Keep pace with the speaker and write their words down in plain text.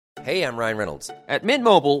Hey, I'm Ryan Reynolds. At Mint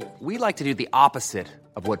Mobile, we like to do the opposite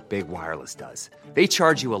of what Big Wireless does. They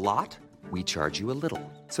charge you a lot, we charge you a little.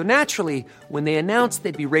 So naturally, when they announced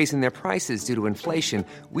they'd be raising their prices due to inflation,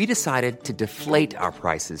 we decided to deflate our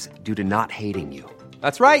prices due to not hating you.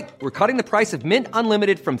 That's right. We're cutting the price of Mint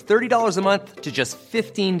Unlimited from $30 a month to just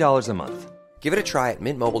 $15 a month. Give it a try at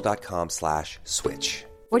mintmobile.com/switch.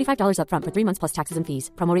 $45 up front for 3 months plus taxes and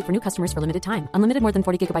fees. Promo rate for new customers for limited time. Unlimited more than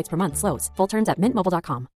 40 gigabytes per month. Slows full terms at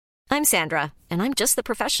mintmobile.com. I'm Sandra, and I'm just the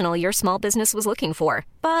professional your small business was looking for.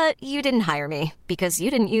 But you didn't hire me because you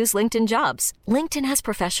didn't use LinkedIn Jobs. LinkedIn has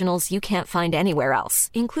professionals you can't find anywhere else,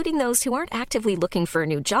 including those who aren't actively looking for a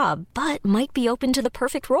new job, but might be open to the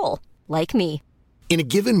perfect role, like me. In a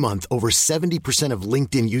given month, over 70% of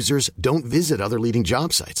LinkedIn users don't visit other leading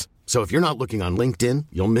job sites. So if you're not looking on LinkedIn,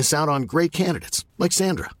 you'll miss out on great candidates like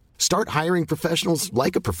Sandra. Start hiring professionals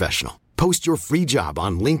like a professional. Post your free job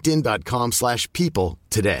on linkedin.com/people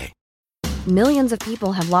today. Millions of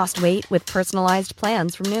people have lost weight with personalized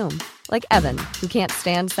plans from Noom. Like Evan, who can't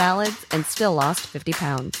stand salads and still lost 50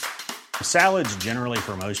 pounds. Salads generally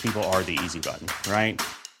for most people are the easy button, right?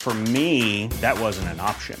 For me, that wasn't an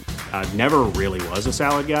option. I never really was a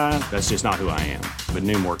salad guy. That's just not who I am. But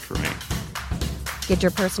Noom worked for me. Get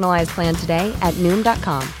your personalized plan today at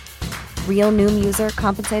Noom.com. Real Noom user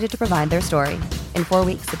compensated to provide their story. In 4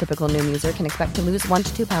 weeks, the typical Noom user can expect to lose 1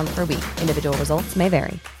 to 2 pounds per week. Individual results may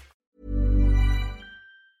vary.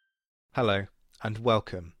 Hello, and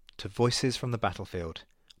welcome to Voices from the Battlefield,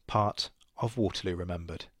 part of Waterloo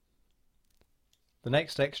Remembered. The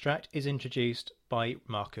next extract is introduced by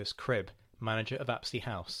Marcus Cribb, manager of Apsley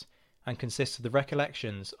House, and consists of the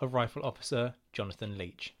recollections of Rifle Officer Jonathan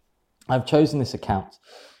Leach. I've chosen this account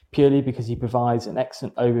purely because he provides an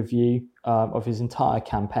excellent overview of his entire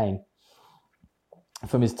campaign.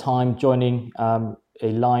 From his time joining a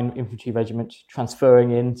line infantry regiment,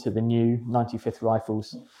 transferring into the new 95th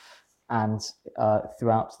Rifles, and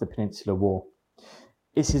throughout the Peninsular War.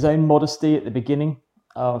 It's his own modesty at the beginning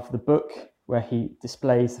of the book where he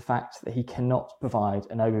displays the fact that he cannot provide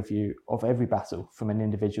an overview of every battle from an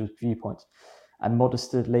individual's viewpoint, and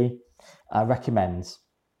modestly recommends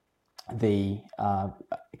the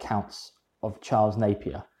accounts of Charles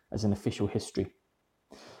Napier as an official history.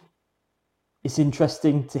 It's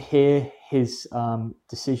interesting to hear his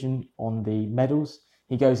decision on the medals.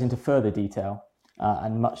 He goes into further detail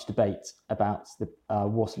and much debate about the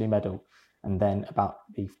Waterloo Medal, and then about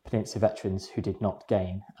the Peninsula veterans who did not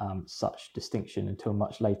gain such distinction until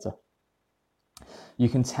much later. You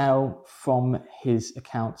can tell from his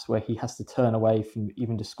accounts, where he has to turn away from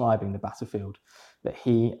even describing the battlefield, that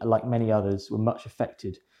he, like many others, were much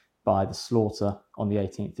affected by the slaughter on the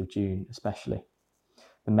 18th of June, especially.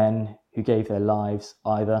 The men who gave their lives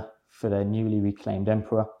either for their newly reclaimed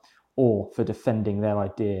emperor or for defending their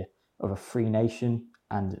idea of a free nation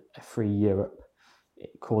and a free Europe.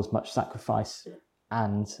 It caused much sacrifice,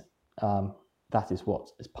 and that is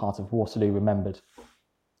what, as part of Waterloo Remembered,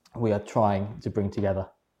 we are trying to bring together.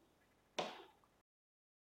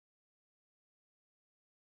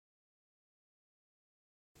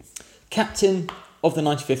 Captain of the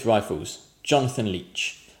 95th Rifles, Jonathan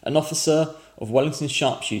Leach, an officer of Wellington's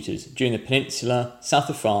sharpshooters during the Peninsula, South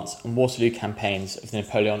of France and Waterloo campaigns of the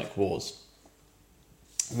Napoleonic Wars.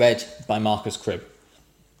 Read by Marcus Cribb.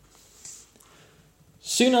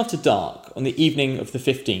 Soon after dark, on the evening of the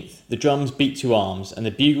 15th, the drums beat to arms and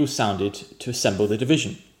the bugles sounded to assemble the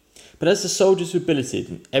division. But as the soldiers were billeted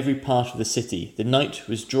in every part of the city, the night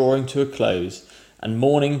was drawing to a close and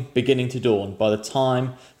morning beginning to dawn by the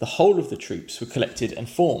time the whole of the troops were collected and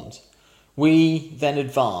formed. We then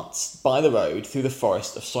advanced by the road through the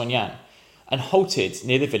forest of Soignan and halted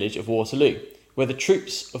near the village of Waterloo, where the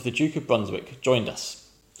troops of the Duke of Brunswick joined us.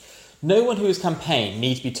 No one who has campaigned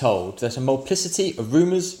need be told that a multiplicity of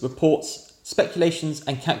rumours, reports, speculations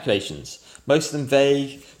and calculations, most of them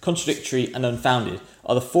vague, contradictory and unfounded,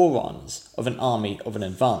 are the forerunners of an army of an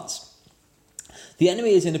advance. The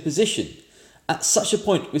enemy is in a position at such a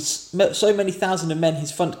point with so many thousand of men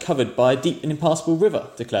his front covered by a deep and impassable river,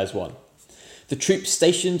 declares one. The troops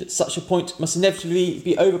stationed at such a point must inevitably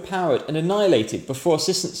be overpowered and annihilated before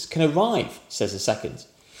assistance can arrive, says a second.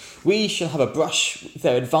 We shall have a brush with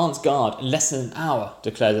their advance guard in less than an hour,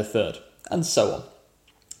 declares a third, and so on.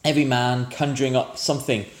 Every man conjuring up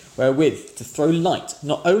something wherewith to throw light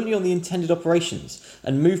not only on the intended operations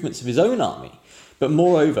and movements of his own army, but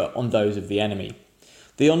moreover on those of the enemy.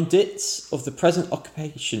 The ondits of the present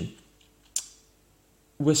occupation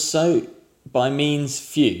were so by means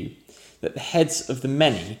few that the heads of the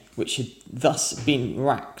many which had thus been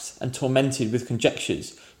racked and tormented with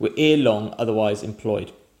conjectures were ere long otherwise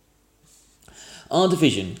employed. Our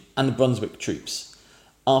division and the Brunswick troops,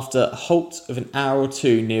 after a halt of an hour or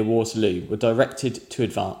two near Waterloo, were directed to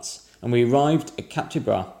advance, and we arrived at Quatre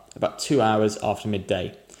Bras about 2 hours after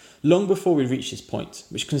midday. Long before we reached this point,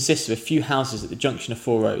 which consists of a few houses at the junction of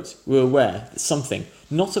 4 roads, we were aware that something,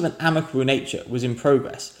 not of an amicable nature, was in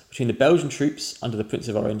progress between the Belgian troops under the Prince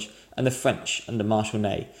of Orange and the French under Marshal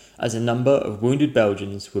Ney, as a number of wounded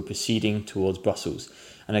Belgians were proceeding towards Brussels.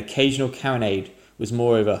 An occasional carronade was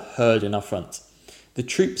moreover heard in our front. The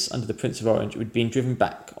troops under the Prince of Orange had been driven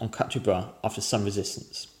back on Quatre Bras after some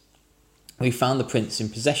resistance. We found the Prince in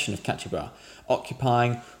possession of Quatre Bras,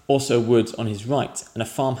 occupying also a wood on his right and a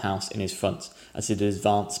farmhouse in his front as it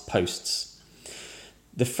advanced posts.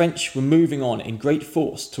 The French were moving on in great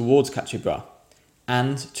force towards Quatre Bras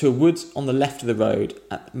and to a wood on the left of the road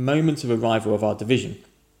at the moment of arrival of our division.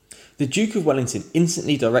 The Duke of Wellington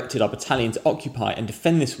instantly directed our battalion to occupy and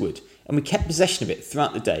defend this wood, and we kept possession of it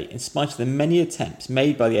throughout the day in spite of the many attempts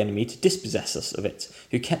made by the enemy to dispossess us of it,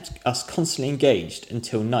 who kept us constantly engaged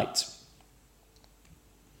until night.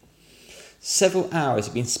 Several hours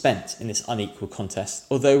had been spent in this unequal contest,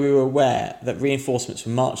 although we were aware that reinforcements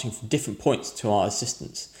were marching from different points to our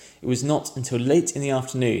assistance. It was not until late in the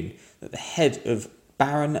afternoon that the head of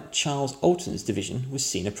Baron Charles Alton's division was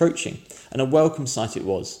seen approaching, and a welcome sight it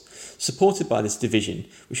was. Supported by this division,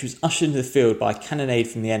 which was ushered into the field by a cannonade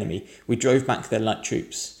from the enemy, we drove back their light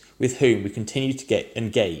troops, with whom we continued to get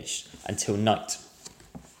engaged until night.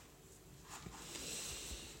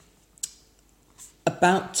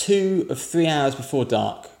 About 2 or 3 hours before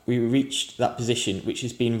dark, we reached that position which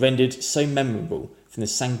has been rendered so memorable from the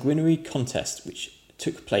sanguinary contest which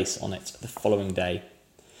took place on it the following day.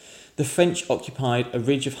 The French occupied a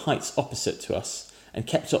ridge of heights opposite to us and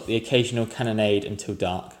kept up the occasional cannonade until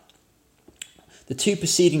dark. The 2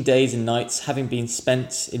 preceding days and nights having been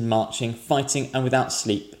spent in marching, fighting and without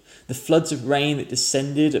sleep, the floods of rain that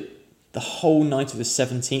descended the whole night of the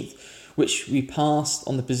 17th, which we passed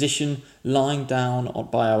on the position lying down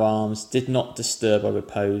by our arms, did not disturb our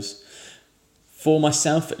repose. For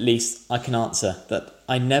myself at least, I can answer that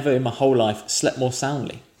I never in my whole life slept more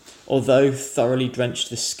soundly, although thoroughly drenched to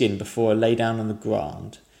the skin before I lay down on the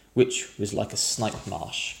ground, which was like a snipe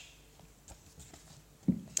marsh.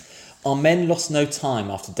 Our men lost no time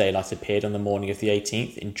after daylight appeared on the morning of the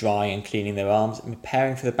 18th in drying and cleaning their arms and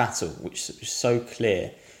preparing for the battle which was so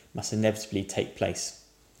clear must inevitably take place.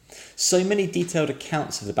 So many detailed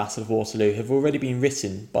accounts of the Battle of Waterloo have already been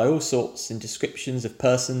written by all sorts in descriptions of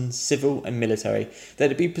persons, civil and military, that it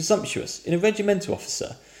would be presumptuous in a regimental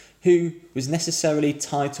officer, who was necessarily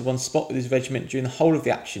tied to one spot with his regiment during the whole of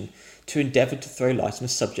the action, to endeavour to throw light on a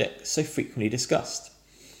subject so frequently discussed.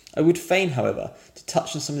 I would fain, however, to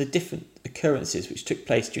touch on some of the different occurrences which took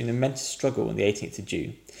place during the mental struggle on the 18th of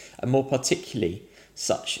June, and more particularly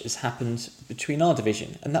such as happened between our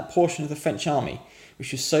division and that portion of the French army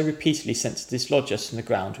which was so repeatedly sent to dislodge us from the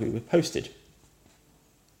ground we were posted.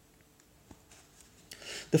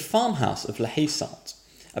 The farmhouse of La Haye-Sainte,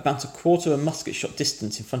 about a quarter of a musket shot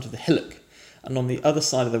distant in front of the hillock, and on the other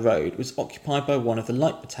side of the road, was occupied by one of the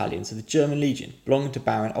light battalions of the German Legion belonging to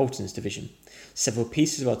Baron Alton's division. Several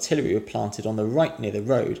pieces of artillery were planted on the right near the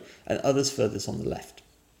road, and others further on the left.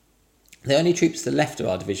 The only troops to the left of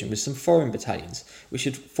our division were some foreign battalions, which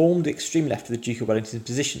had formed the extreme left of the Duke of Wellington's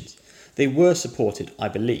positions. They were supported, I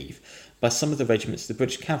believe, by some of the regiments of the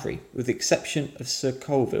British cavalry, with the exception of Sir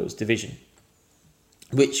Colville's division,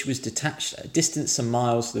 which was detached at a distance some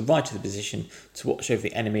miles to the right of the position to watch over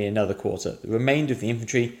the enemy in another quarter. The remainder of the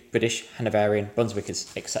infantry, British, Hanoverian,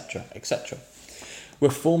 Brunswickers, etc., etc., were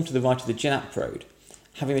formed to the right of the Genappe road,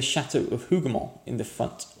 having the chateau of Hougoumont in the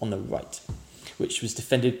front on the right, which was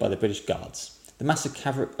defended by the British Guards. The mass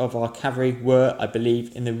of our cavalry were, I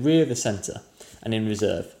believe, in the rear of the centre and in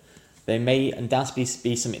reserve. There may undoubtedly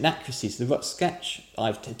be some inaccuracies to the rough sketch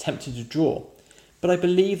I've attempted to draw, but I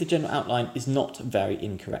believe the general outline is not very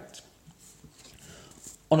incorrect.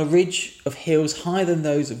 On a ridge of hills higher than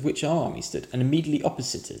those of which our army stood, and immediately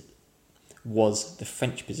opposite it, was the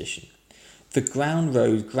French position. The ground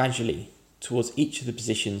rose gradually towards each of the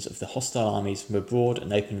positions of the hostile armies from a broad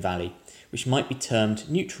and open valley, which might be termed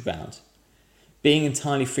neutral ground, being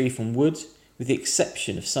entirely free from wood, with the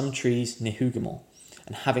exception of some trees near Hougoumont,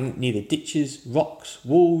 and having neither ditches, rocks,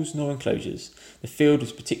 walls, nor enclosures. The field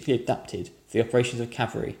was particularly adapted for the operations of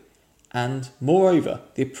cavalry, and, moreover,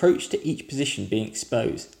 the approach to each position being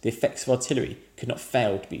exposed, the effects of artillery could not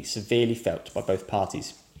fail to be severely felt by both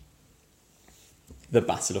parties. The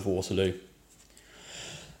Battle of Waterloo.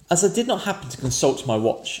 As I did not happen to consult my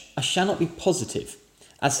watch, I shall not be positive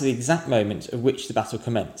as to the exact moment at which the battle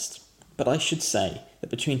commenced, but I should say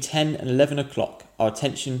that between 10 and 11 o'clock our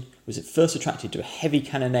attention was at first attracted to a heavy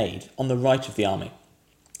cannonade on the right of the army,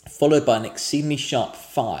 followed by an exceedingly sharp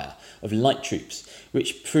fire of light troops,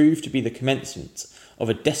 which proved to be the commencement of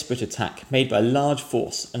a desperate attack made by a large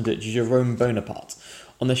force under Jerome Bonaparte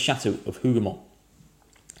on the chateau of Hougoumont.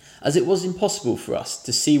 As it was impossible for us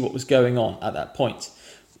to see what was going on at that point,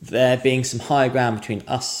 there being some higher ground between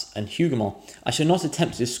us and Hougoumont, I shall not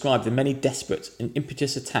attempt to describe the many desperate and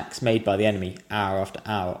impetuous attacks made by the enemy hour after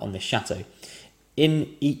hour on this chateau,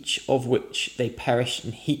 in each of which they perished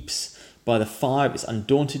in heaps by the fire of its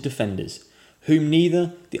undaunted defenders, whom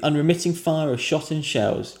neither the unremitting fire of shot and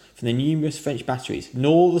shells from the numerous French batteries,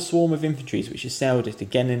 nor the swarm of infantry which assailed it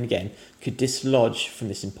again and again, could dislodge from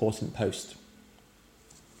this important post.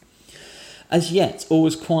 As yet, all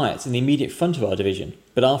was quiet in the immediate front of our division,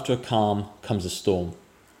 but after a calm comes a storm.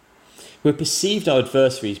 We had perceived our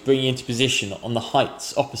adversaries bringing into position on the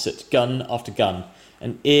heights opposite, gun after gun,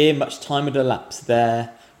 and ere much time had elapsed,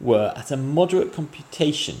 there were, at a moderate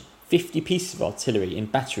computation, 50 pieces of artillery in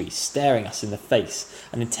batteries staring us in the face,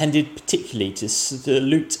 and intended particularly to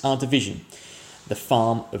salute our division, the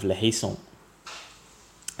farm of Le Haisson,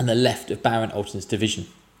 and the left of Baron Alten's division.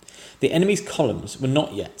 The enemy's columns were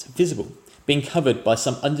not yet visible, being covered by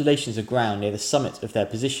some undulations of ground near the summit of their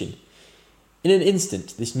position. In an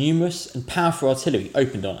instant, this numerous and powerful artillery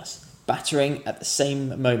opened on us, battering at the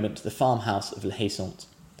same moment the farmhouse of Le Haisson.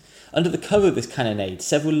 Under the cover of this cannonade,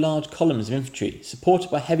 several large columns of infantry, supported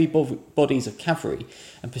by heavy bodies of cavalry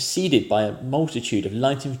and preceded by a multitude of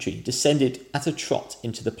light infantry, descended at a trot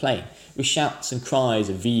into the plain, with shouts and cries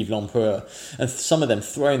of Vive l'Empereur, and some of them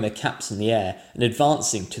throwing their caps in the air and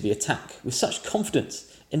advancing to the attack with such confidence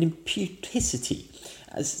and impetuosity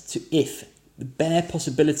as to if the bare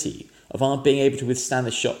possibility of our being able to withstand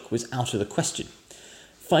the shock was out of the question,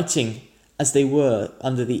 fighting as they were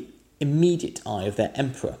under the immediate eye of their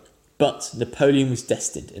emperor. But Napoleon was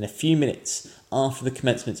destined, in a few minutes after the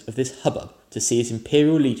commencement of this hubbub, to see his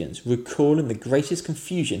imperial legions recoil in the greatest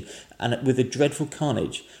confusion and with a dreadful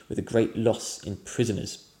carnage, with a great loss in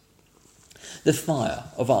prisoners. The fire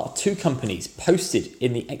of our 2 companies posted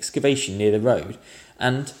in the excavation near the road,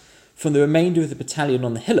 and from the remainder of the battalion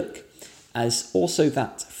on the hillock, as also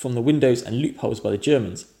that from the windows and loopholes by the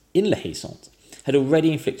Germans in Le Haisson, had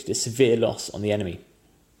already inflicted a severe loss on the enemy.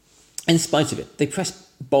 In spite of it, they pressed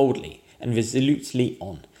boldly and resolutely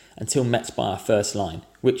on until met by our first line,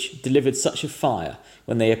 which delivered such a fire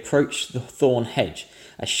when they approached the thorn hedge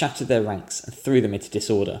as shattered their ranks and threw them into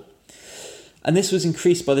disorder. And this was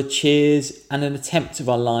increased by the cheers and an attempt of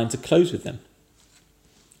our line to close with them.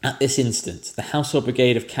 At this instant, the Household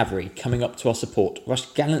Brigade of Cavalry, coming up to our support,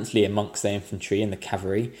 rushed gallantly amongst their infantry and the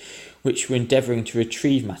cavalry, which were endeavouring to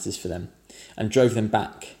retrieve matters for them, and drove them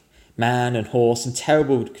back, man and horse, in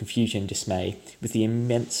terrible confusion and dismay, with the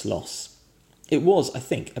immense loss. It was, I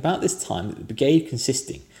think, about this time that the brigade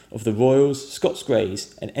consisting of the Royals, Scots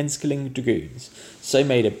Greys and Enniskillen Dragoons so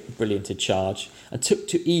made a brilliant charge, and took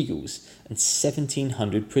to Eagles and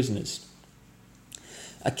 1,700 prisoners.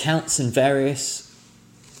 Accounts and various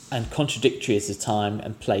and contradictory as the time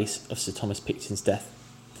and place of Sir Thomas Picton's death.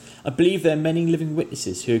 I believe there are many living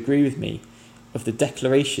witnesses who agree with me of the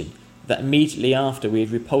declaration that immediately after we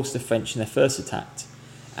had repulsed the French in their first attack,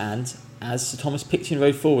 and as Sir Thomas Picton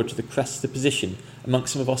rode forward to the crest of the position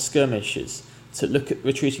amongst some of our skirmishers to look at the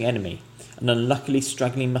retreating enemy, an unluckily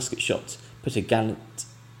straggling musket shot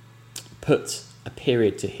put a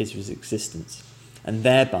period to his existence, and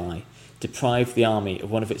thereby deprived the army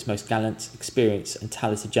of one of its most gallant, experienced and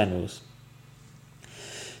talented generals.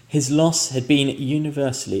 His loss had been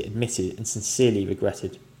universally admitted and sincerely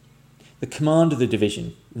regretted. The command of the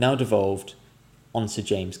division now devolved on Sir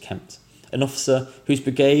James Kempt, an officer whose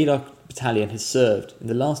brigade our battalion has served in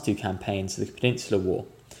the last 2 campaigns of the Peninsular War,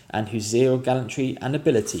 and whose zeal, gallantry and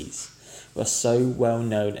abilities were so well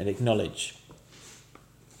known and acknowledged.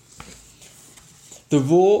 The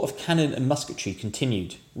roar of cannon and musketry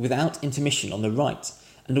continued without intermission on the right,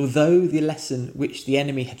 and although the lesson which the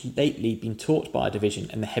enemy had lately been taught by our division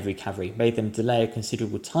and the heavy cavalry made them delay a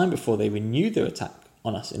considerable time before they renewed their attack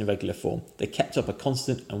on us in a regular form, they kept up a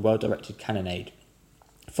constant and well-directed cannonade,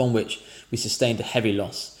 from which we sustained a heavy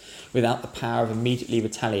loss, without the power of immediately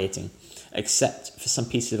retaliating, except for some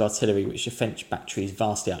pieces of artillery which the French batteries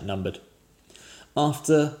vastly outnumbered.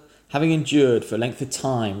 After having endured for a length of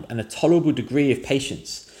time and a tolerable degree of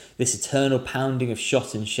patience this eternal pounding of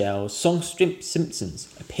shot and shells, Song Simpsons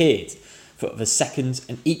appeared for the second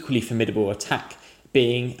and equally formidable attack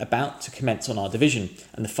being about to commence on our division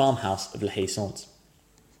and the farmhouse of Le Haisson.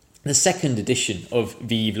 The second edition of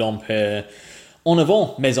Vive l'Empereur, En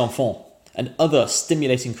avant, mes enfants, and other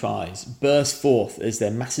stimulating cries burst forth as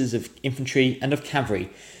their masses of infantry and of cavalry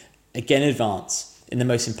again advance in the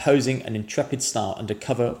most imposing and intrepid style under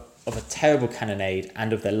cover of a terrible cannonade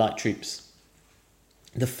and of their light troops.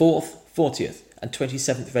 The 4th, 40th and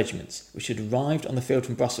 27th Regiments, which had arrived on the field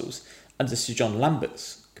from Brussels under Sir John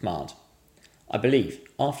Lambert's command, I believe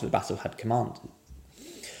after the battle had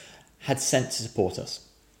sent to support us.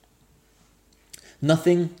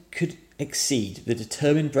 Nothing could exceed the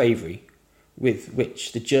determined bravery with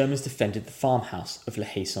which the Germans defended the farmhouse of La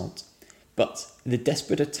Haye-Sainte, but the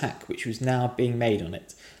desperate attack which was now being made on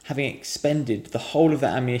it, having expended the whole of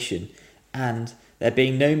their ammunition, and there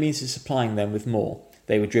being no means of supplying them with more,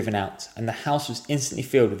 they were driven out, and the house was instantly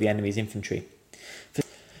filled with the enemy's infantry.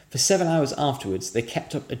 For 7 hours afterwards they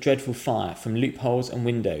kept up a dreadful fire from loopholes and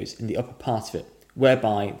windows in the upper part of it,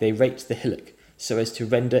 whereby they raked the hillock, so as to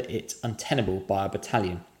render it untenable by our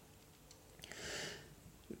battalion.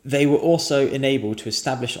 They were also enabled to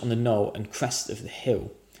establish on the knoll and crest of the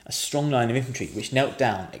hill a strong line of infantry which knelt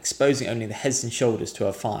down, exposing only the heads and shoulders to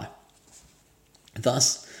our fire.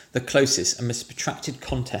 Thus, the closest and most protracted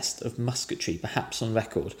contest of musketry perhaps on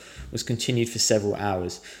record was continued for several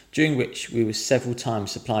hours, during which we were several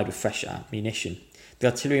times supplied with fresh ammunition. The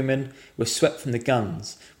artillerymen were swept from the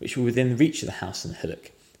guns which were within reach of the house and the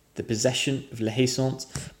hillock. The possession of La Haye-Sainte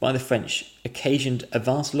by the French occasioned a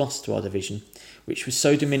vast loss to our division, which was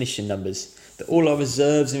so diminished in numbers that all our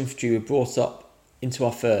reserves infantry were brought up into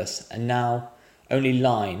our first and now only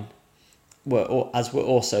line, as were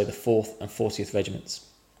also the 4th and 40th Regiments.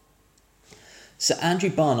 Sir Andrew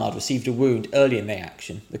Barnard received a wound early in the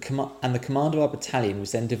action, and the command of our battalion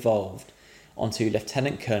was then devolved onto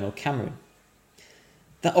Lieutenant Colonel Cameron.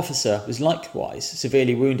 That officer was likewise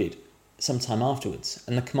severely wounded some time afterwards,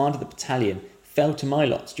 and the command of the battalion fell to my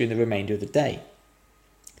lot during the remainder of the day.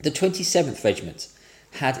 The 27th Regiment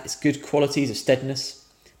had its good qualities of steadiness,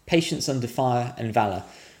 patience under fire and valour,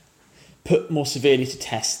 put more severely to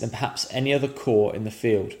test than perhaps any other corps in the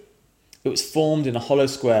field. It was formed in a hollow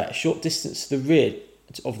square a short distance to the rear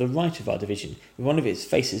of the right of our division, with one of its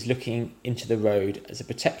faces looking into the road as a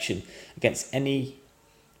protection against any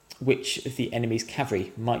which of the enemy's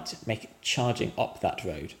cavalry might make charging up that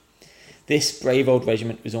road. This brave old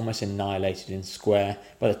regiment was almost annihilated in square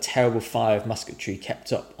by the terrible fire of musketry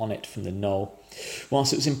kept up on it from the knoll,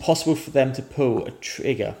 whilst it was impossible for them to pull a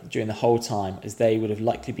trigger during the whole time, as they would have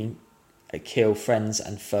likely been kill friends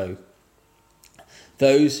and foe.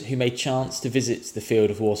 Those who may chance to visit the field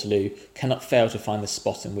of Waterloo cannot fail to find the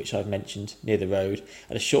spot in which I have mentioned, near the road,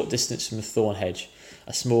 at a short distance from the thorn hedge,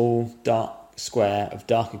 a small dark square of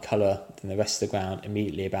darker colour than the rest of the ground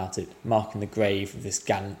immediately about it, marking the grave of this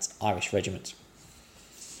gallant Irish regiment.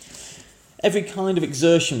 Every kind of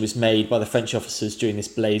exertion was made by the French officers during this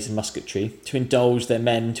blaze of musketry to indulge their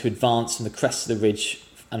men to advance from the crest of the ridge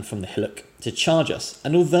and from the hillock to charge us,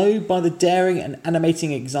 and although by the daring and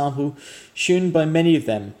animating example shewn by many of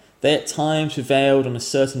them, they at times prevailed on a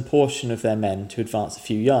certain portion of their men to advance a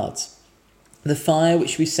few yards, the fire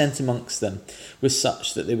which we sent amongst them was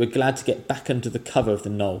such that they were glad to get back under the cover of the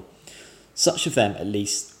knoll, such of them at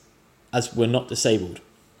least as were not disabled.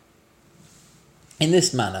 In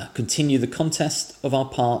this manner continued the contest of our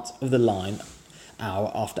part of the line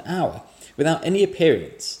hour after hour, without any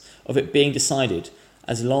appearance of it being decided,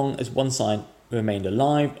 as long as one side remained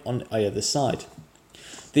alive on either side.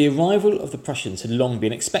 The arrival of the Prussians had long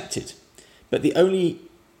been expected, but the only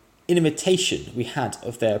intimation we had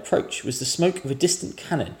of their approach was the smoke of a distant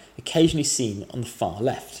cannon occasionally seen on the far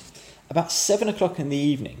left. About 7 o'clock in the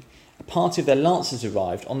evening, a party of their lancers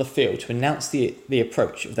arrived on the field to announce the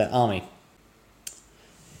approach of their army.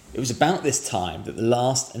 It was about this time that the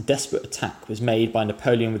last and desperate attack was made by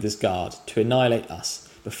Napoleon with his guard to annihilate us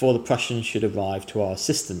before the Prussians should arrive to our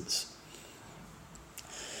assistance.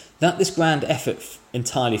 That this grand effort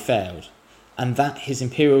entirely failed, and that his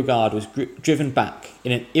Imperial Guard was driven back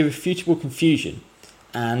in an irrefutable confusion,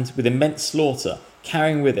 and with immense slaughter,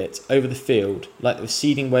 carrying with it over the field, like the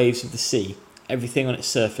receding waves of the sea, everything on its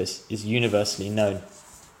surface, is universally known.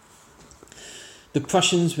 The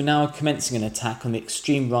Prussians were now commencing an attack on the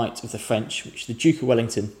extreme right of the French, which the Duke of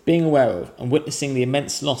Wellington, being aware of, and witnessing the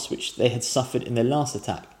immense loss which they had suffered in their last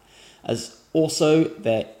attack, as also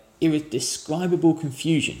their indescribable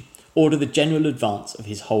confusion, ordered the general advance of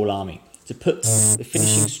his whole army, to put the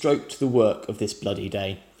finishing stroke to the work of this bloody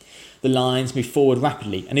day. The lines moved forward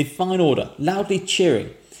rapidly and in fine order, loudly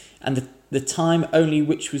cheering, and the time only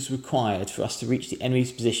which was required for us to reach the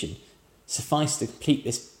enemy's position sufficed to complete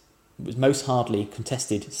this most hardly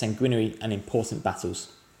contested, sanguinary and important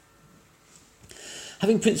battles.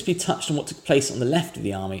 Having principally touched on what took place on the left of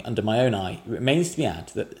the army under my own eye, it remains to be added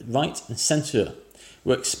that the right and centre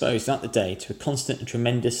were exposed throughout the day to a constant and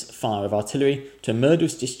tremendous fire of artillery, to a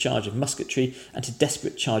murderous discharge of musketry, and to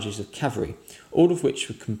desperate charges of cavalry, all of which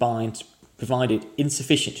were combined provided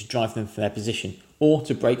insufficient to drive them from their position or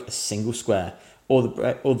to break a single square,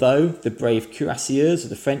 although the brave cuirassiers of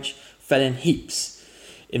the French fell in heaps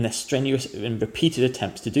in their strenuous and repeated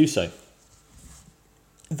attempts to do so.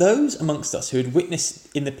 Those amongst us who had witnessed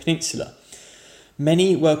in the peninsula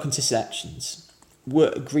many well-contested actions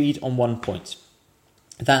were agreed on one point,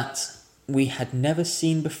 that we had never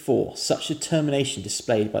seen before such determination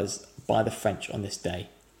displayed by the French on this day.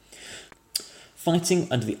 Fighting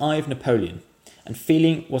under the eye of Napoleon, and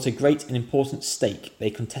feeling what a great and important stake they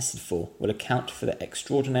contested for, will account for their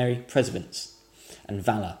extraordinary perseverance and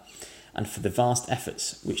valour, and for the vast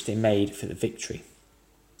efforts which they made for the victory.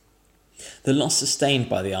 The loss sustained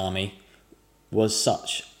by the army was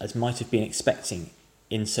such as might have been expecting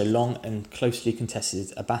in so long and closely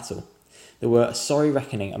contested a battle. There were a sorry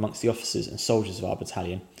reckoning amongst the officers and soldiers of our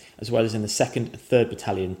battalion, as well as in the 2nd and 3rd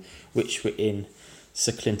Battalion, which were in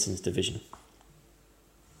Sir Clinton's division.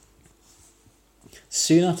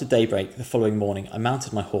 Soon after daybreak the following morning, I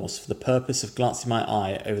mounted my horse for the purpose of glancing my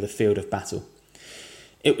eye over the field of battle.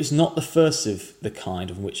 It was not the first of the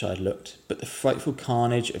kind on which I had looked, but the frightful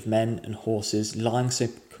carnage of men and horses lying so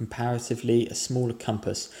comparatively a smaller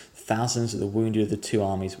compass, thousands of the wounded of the two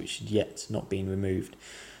armies which had yet not been removed,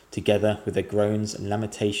 together with their groans and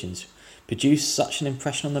lamentations, produced such an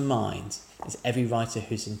impression on the mind as every writer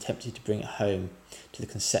who has attempted to bring it home to the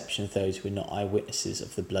conception of those who were not eyewitnesses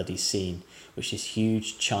of the bloody scene which this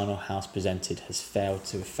huge charnel house presented has failed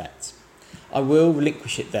to effect. I will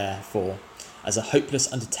relinquish it, therefore, as a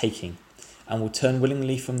hopeless undertaking, and will turn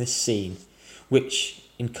willingly from this scene, which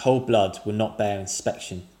in cold blood will not bear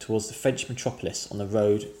inspection, towards the French metropolis on the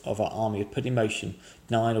road of our army had put in motion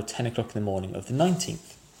 9 or 10 o'clock in the morning of the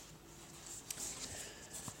 19th.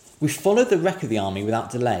 We followed the wreck of the army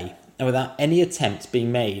without delay, and without any attempt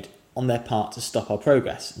being made on their part to stop our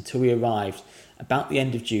progress, until we arrived about the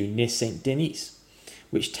end of June near St. Denis,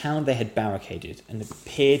 which town they had barricaded and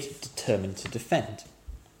appeared determined to defend.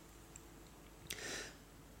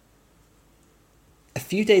 A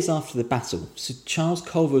few days after the battle, Sir Charles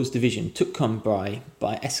Colville's division took Cambrai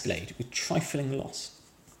by escalade with trifling loss.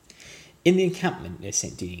 In the encampment near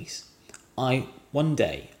St. Denis, I one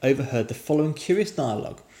day overheard the following curious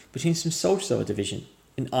dialogue between some soldiers of our division.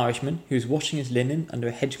 An Irishman, who was washing his linen under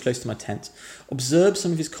a hedge close to my tent, observed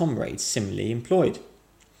some of his comrades similarly employed.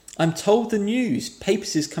 "I'm told the news,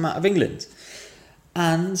 papers has come out of England,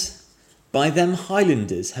 and by them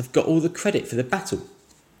Highlanders have got all the credit for the battle."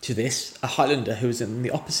 To this, a Highlander who was on the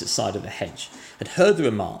opposite side of the hedge had heard the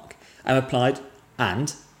remark and replied,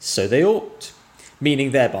 "And so they ought," meaning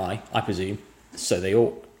thereby, I presume, so they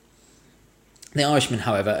ought. The Irishman,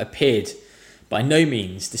 however, appeared by no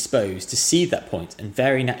means disposed to cede that point, and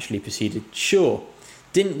very naturally proceeded, "Sure,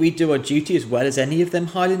 didn't we do our duty as well as any of them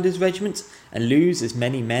Highlanders' regiments, and lose as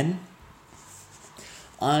many men?"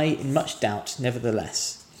 I in much doubt,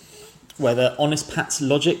 nevertheless, whether honest Pat's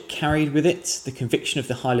logic carried with it the conviction of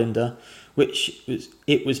the Highlander, which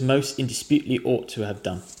it was most indisputably ought to have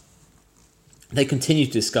done. They continued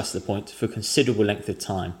to discuss the point for a considerable length of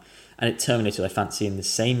time, and it terminated, I fancy, in the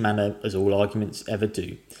same manner as all arguments ever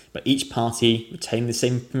do, but each party retained the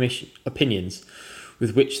same opinions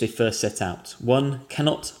with which they first set out. One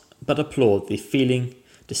cannot but applaud the feeling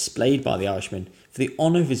displayed by the Irishman for the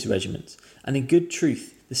honour of his regiment, and in good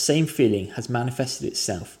truth the same feeling has manifested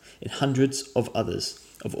itself in hundreds of others,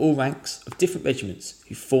 of all ranks, of different regiments,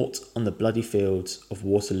 who fought on the bloody fields of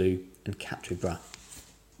Waterloo and Quatre Bras.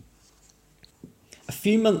 A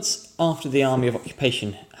few months after the Army of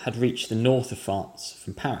Occupation had reached the north of France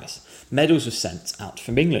from Paris, medals were sent out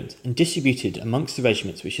from England and distributed amongst the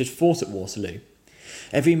regiments which had fought at Waterloo.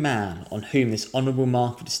 Every man on whom this honourable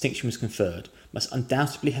mark of distinction was conferred must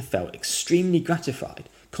undoubtedly have felt extremely gratified,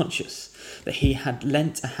 conscious that he had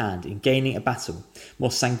lent a hand in gaining a battle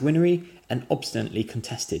more sanguinary and obstinately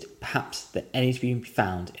contested, perhaps, than any to be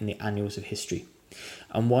found in the annals of history,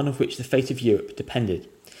 and one of which the fate of Europe depended.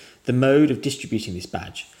 The mode of distributing this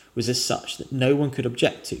badge was as such that no one could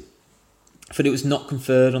object to, for it was not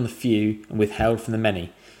conferred on the few and withheld from the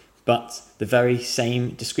many, but the very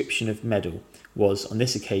same description of medal was on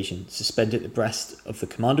this occasion suspended at the breast of the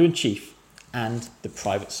Commander-in-Chief and the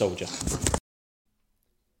private soldier.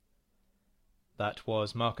 That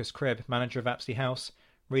was Marcus Cribb, manager of Apsley House,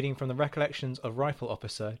 reading from the recollections of Rifle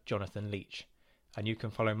Officer Jonathan Leach. And you can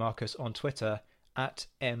follow Marcus on Twitter at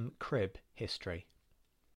mcribhistory.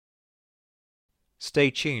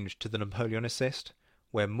 Stay tuned to the Napoleon Assist,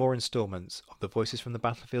 where more instalments of the Voices from the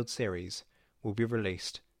Battlefield series will be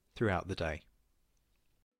released throughout the day.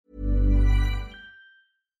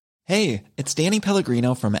 Hey, it's Danny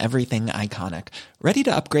Pellegrino from Everything Iconic. Ready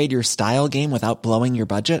to upgrade your style game without blowing your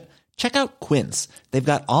budget? Check out Quince. They've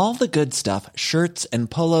got all the good stuff, shirts and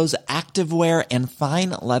polos, activewear, and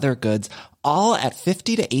fine leather goods, all at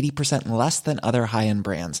 50 to 80% less than other high-end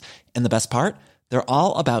brands. And the best part? They're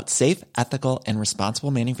all about safe, ethical, and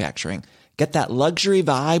responsible manufacturing. Get that luxury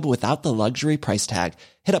vibe without the luxury price tag.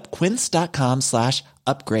 Hit up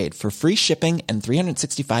quince.com/upgrade for free shipping and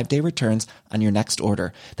 365-day returns on your next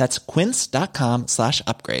order. That's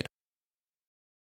quince.com/upgrade.